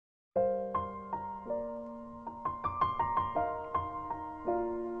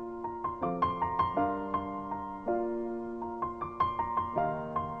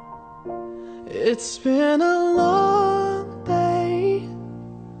It's been a long day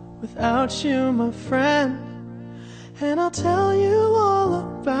without you, my friend, and I'll tell you all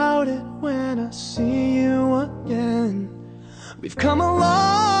about it when I see you again. We've come a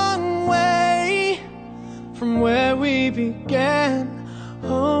long way from where we began.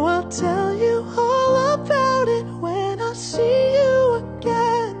 Oh, I'll tell you all about it when I see you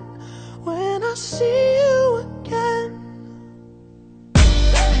again. When I see you again.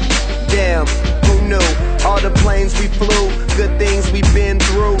 Damn, who knew? All the planes we flew, good things we've been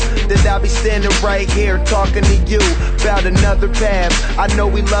through, that I'll be standing right here talking to you about another path. I know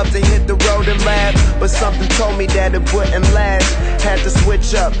we love to hit the road and laugh, but something told me that it wouldn't last. Had to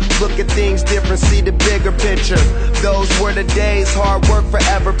switch up, look at things different, see the bigger picture. Those were the days, hard work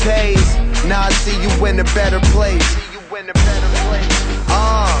forever pays. Now I see you in a better place.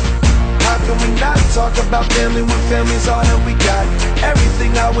 How can we not talk about family when family's all that we got?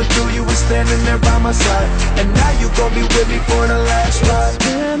 Everything I went through, you were standing there by my side, and now you gon' be with me for the last ride. It's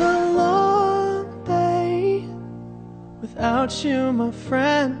been a long day without you, my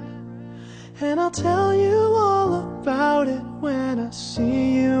friend, and I'll tell you all about it when I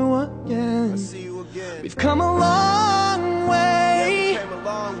see you again. We've come a long way,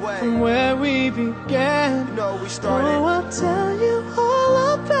 from where we began. You know we started. Oh, I'll tell you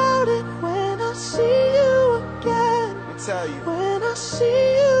all about it when I see you again. Let me tell you. When I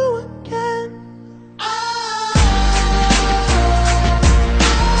see you again.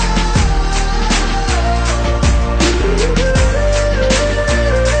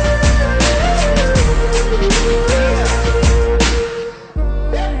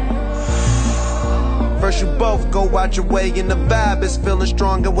 First you both go out your way and the vibe is feeling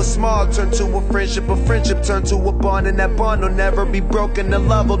strong, and what's small turn to a friendship turn to a bond, and that bond will never be broken, the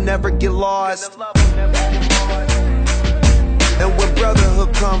love will never get lost. And when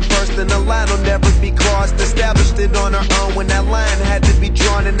brotherhood come first, then the line will never be crossed. Established it on our own when that line had to be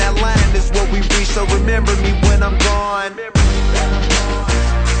drawn, and that line is what we reach, so remember me when I'm gone.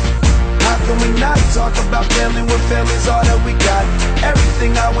 How can we not talk about family when family's all that we got?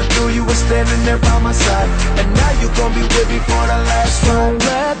 Everything I went through, you were standing there by my side, and now you gon' be with me for the last ride. Don't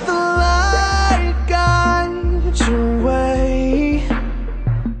let the light guide your way.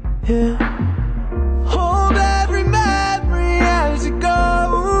 Yeah. Hold every memory as you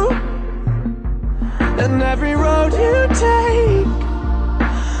go, and every road you take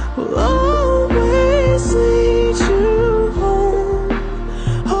will always lead you home.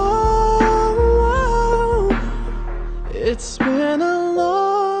 Oh, it's been a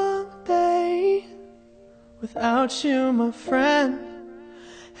long day without you, my friend,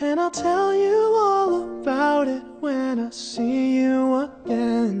 and I'll tell you all about it when I see you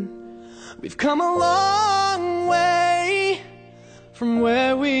again. We've come a long way from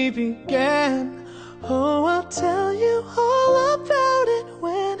where we began. Oh, I'll tell you all